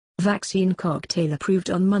vaccine cocktail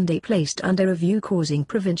approved on Monday placed under review causing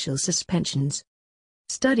provincial suspensions.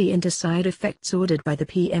 Study into side effects ordered by the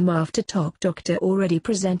PM after top doctor already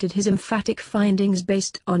presented his emphatic findings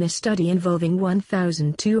based on a study involving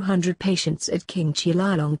 1,200 patients at King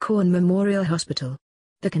Chulalongkorn Memorial Hospital.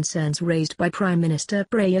 The concerns raised by Prime Minister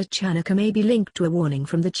Prayut Chan may be linked to a warning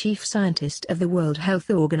from the chief scientist of the World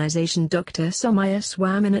Health Organization Dr. Somaya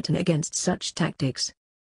Swaminathan against such tactics.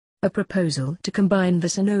 A proposal to combine the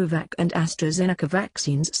Sinovac and AstraZeneca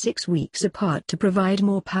vaccines 6 weeks apart to provide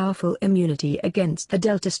more powerful immunity against the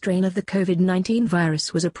Delta strain of the COVID-19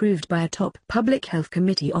 virus was approved by a top public health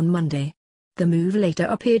committee on Monday. The move later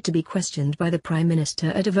appeared to be questioned by the Prime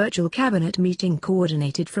Minister at a virtual cabinet meeting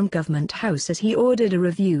coordinated from Government House as he ordered a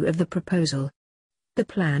review of the proposal. The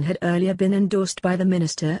plan had earlier been endorsed by the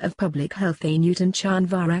Minister of Public Health Prayut Chan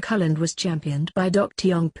and was championed by Dr.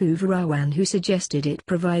 Nonthaburi who suggested it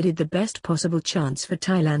provided the best possible chance for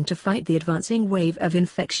Thailand to fight the advancing wave of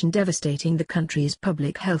infection devastating the country's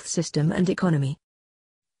public health system and economy.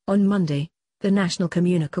 On Monday, the National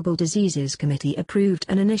Communicable Diseases Committee approved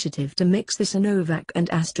an initiative to mix the Sinovac and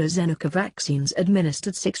AstraZeneca vaccines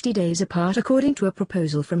administered 60 days apart according to a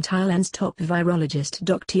proposal from Thailand's top virologist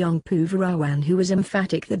Dr. Nonthaburi who was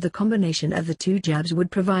emphatic that the combination of the two jabs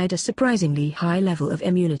would provide a surprisingly high level of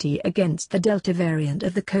immunity against the Delta variant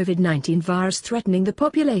of the COVID-19 virus threatening the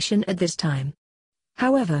population at this time.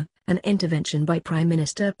 However, an intervention by Prime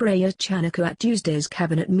Minister Prayut Chan at Tuesday's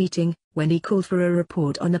cabinet meeting, when he called for a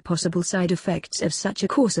report on the possible side effects of such a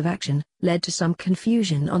course of action, led to some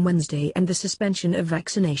confusion on Wednesday and the suspension of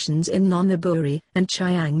vaccinations in Nonthaburi and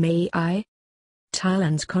Chiang Mai.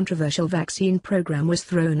 Thailand's controversial vaccine program was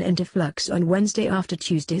thrown into flux on Wednesday after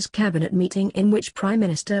Tuesday's cabinet meeting in which Prime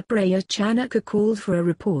Minister Prayut Chan called for a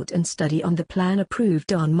report and study on the plan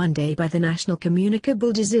approved on Monday by the National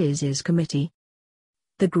Communicable Diseases Committee.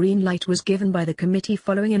 The green light was given by the committee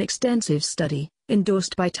following an extensive study,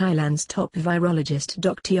 endorsed by Thailand's top virologist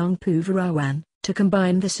Dr. Nonthaburi, to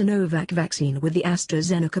combine the Sinovac vaccine with the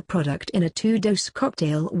AstraZeneca product in a 2-dose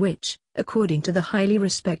cocktail which, according to the highly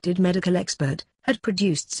respected medical expert, had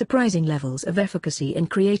produced surprising levels of efficacy in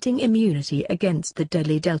creating immunity against the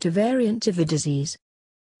deadly Delta variant of the disease.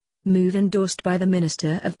 Move endorsed by the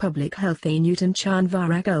Minister of Public Health Prayut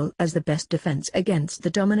Chan as the best defense against the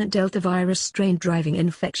dominant Delta virus strain driving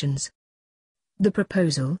infections. The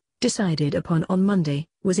proposal, decided upon on Monday,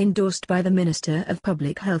 was endorsed by the Minister of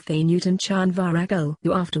Public Health Prayut Chan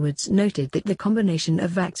who afterwards noted that the combination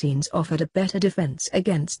of vaccines offered a better defense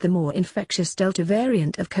against the more infectious Delta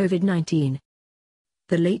variant of COVID-19.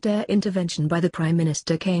 The later intervention by the Prime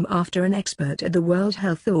Minister came after an expert at the World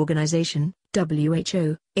Health Organization,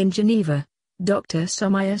 WHO, in Geneva, Dr.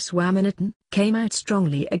 Somaya Swaminathan, came out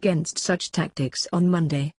strongly against such tactics on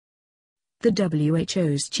Monday. The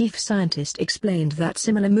WHO's chief scientist explained that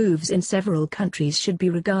similar moves in several countries should be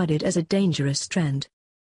regarded as a dangerous trend.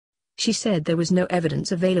 She said there was no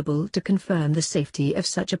evidence available to confirm the safety of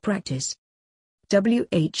such a practice.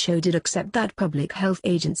 WHO did accept that public health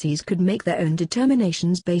agencies could make their own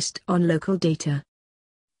determinations based on local data.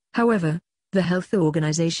 However, the health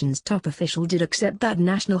organization's top official did accept that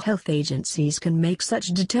national health agencies can make such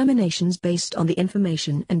determinations based on the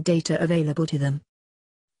information and data available to them.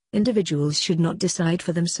 Individuals should not decide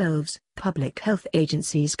for themselves. Public health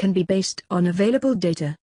agencies can be based on available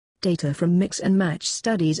data. Data from mix and match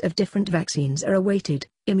studies of different vaccines are awaited.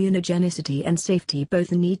 Immunogenicity and safety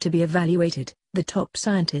both need to be evaluated, the top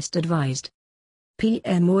scientist advised.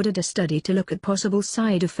 PM ordered a study to look at possible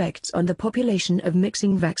side effects on the population of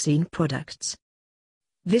mixing vaccine products.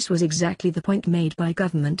 This was exactly the point made by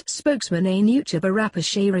government spokesman Anucha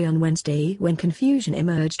Barapashari on Wednesday when confusion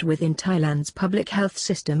emerged within Thailand's public health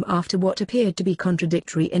system after what appeared to be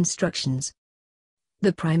contradictory instructions.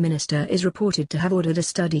 The Prime Minister is reported to have ordered a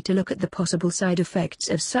study to look at the possible side effects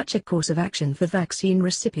of such a course of action for vaccine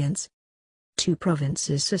recipients. 2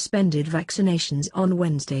 provinces suspended vaccinations on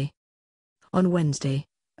Wednesday. On Wednesday,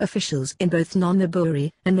 officials in both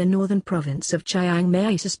Nonthaburi and the northern province of Chiang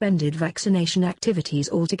Mai suspended vaccination activities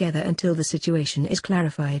altogether until the situation is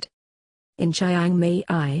clarified. In Chiang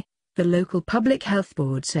Mai, the local public health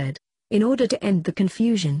board said, in order to end the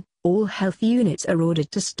confusion, all health units are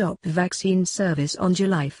ordered to stop vaccine service on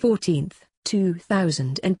July 14,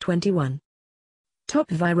 2021. Top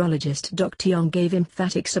virologist Dr. Yong gave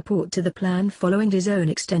emphatic support to the plan following his own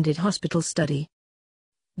extended hospital study.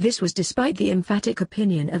 This was despite the emphatic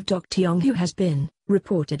opinion of Dr. Yong, who has been,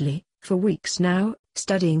 reportedly, for weeks now,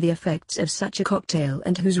 studying the effects of such a cocktail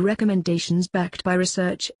and whose recommendations backed by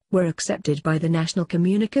research were accepted by the National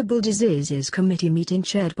Communicable Diseases Committee meeting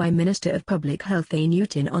chaired by Minister of Public Health Prayut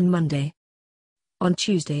Chan on Monday. On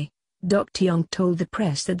Tuesday, Dr. Yong told the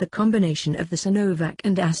press that the combination of the Sinovac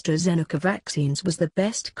and AstraZeneca vaccines was the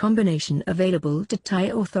best combination available to Thai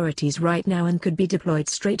authorities right now and could be deployed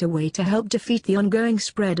straight away to help defeat the ongoing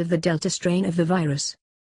spread of the Delta strain of the virus.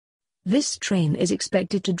 This strain is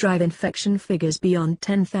expected to drive infection figures beyond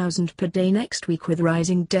 10,000 per day next week, with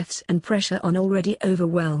rising deaths and pressure on already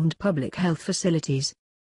overwhelmed public health facilities.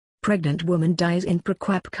 Pregnant woman dies in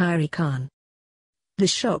Prakwap Khiri Khan. The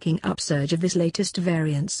shocking upsurge of this latest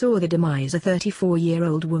variant saw the demise of a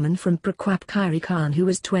 34-year-old woman from Prakwap Khiri Khan who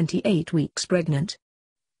was 28 weeks pregnant.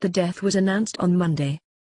 The death was announced on Monday.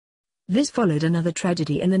 This followed another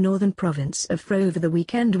tragedy in the northern province of Phra over the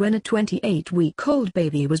weekend when a 28-week-old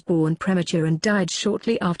baby was born premature and died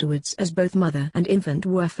shortly afterwards as both mother and infant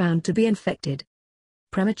were found to be infected.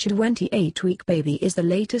 Premature 28-week baby is the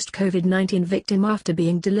latest COVID-19 victim after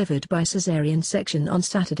being delivered by caesarean section on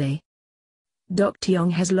Saturday. Dr.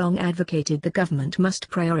 Yong has long advocated the government must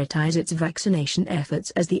prioritize its vaccination efforts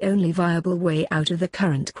as the only viable way out of the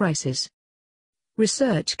current crisis.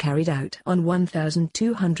 Research carried out on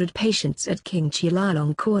 1,200 patients at King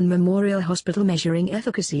Chulalongkorn Memorial Hospital measuring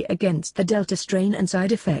efficacy against the Delta strain and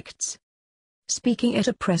side effects. Speaking at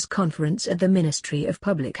a press conference at the Ministry of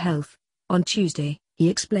Public Health, on Tuesday, he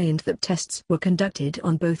explained that tests were conducted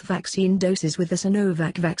on both vaccine doses, with the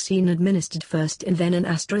Sinovac vaccine administered first and then an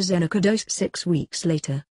AstraZeneca dose 6 weeks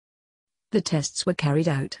later. The tests were carried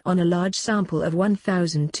out on a large sample of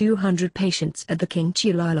 1,200 patients at the King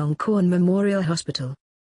Chulalongkorn Memorial Hospital.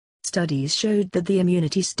 Studies showed that the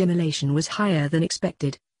immunity stimulation was higher than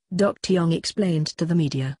expected, Dr. Yong explained to the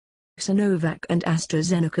media. Sinovac and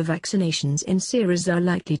AstraZeneca vaccinations in series are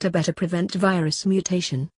likely to better prevent virus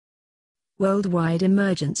mutation. Worldwide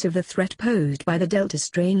emergence of the threat posed by the Delta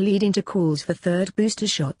strain leading to calls for third booster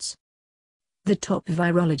shots. The top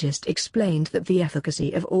virologist explained that the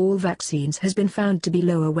efficacy of all vaccines has been found to be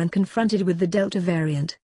lower when confronted with the Delta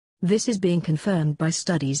variant. This is being confirmed by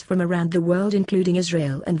studies from around the world including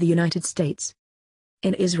Israel and the United States.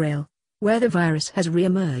 In Israel, where the virus has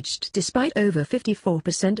re-emerged despite over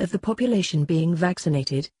 54% of the population being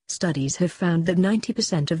vaccinated, studies have found that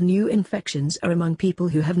 90% of new infections are among people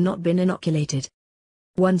who have not been inoculated.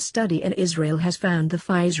 One study in Israel has found the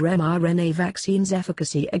Pfizer mRNA vaccine's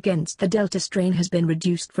efficacy against the Delta strain has been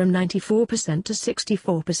reduced from 94% to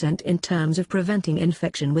 64% in terms of preventing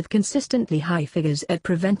infection, with consistently high figures at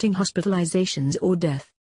preventing hospitalizations or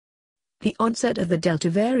death. The onset of the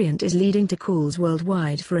Delta variant is leading to calls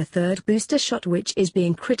worldwide for a third booster shot, which is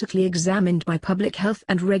being critically examined by public health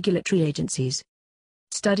and regulatory agencies.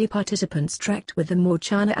 Study participants tracked with the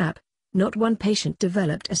Morchana app. Not one patient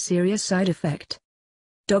developed a serious side effect.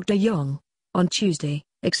 Dr. Yong, on Tuesday,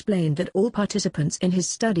 explained that all participants in his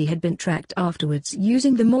study had been tracked afterwards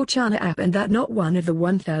using the Morchana app and that not one of the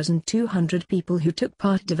 1,200 people who took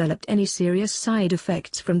part developed any serious side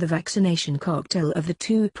effects from the vaccination cocktail of the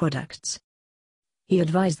two products. He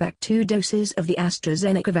advised that 2 doses of the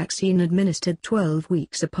AstraZeneca vaccine administered 12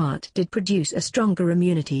 weeks apart did produce a stronger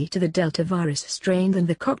immunity to the Delta virus strain than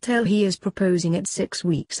the cocktail he is proposing at 6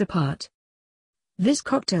 weeks apart. This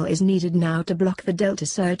cocktail is needed now to block the Delta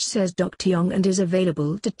surge, says Dr. Yong, and is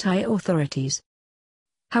available to Thai authorities.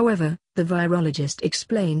 However, the virologist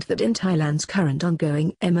explained that in Thailand's current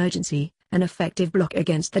ongoing emergency, an effective block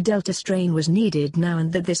against the Delta strain was needed now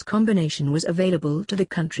and that this combination was available to the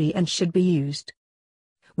country and should be used.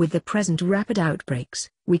 With the present rapid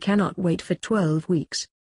outbreaks, we cannot wait for 12 weeks.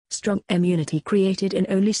 Strong immunity created in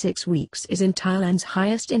only 6 weeks is in Thailand's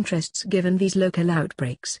highest interests given these local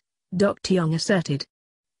outbreaks, Dr. Yong asserted.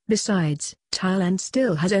 Besides, Thailand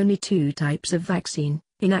still has only 2 types of vaccine,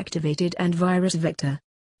 inactivated and virus vector.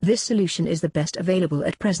 This solution is the best available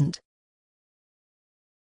at present.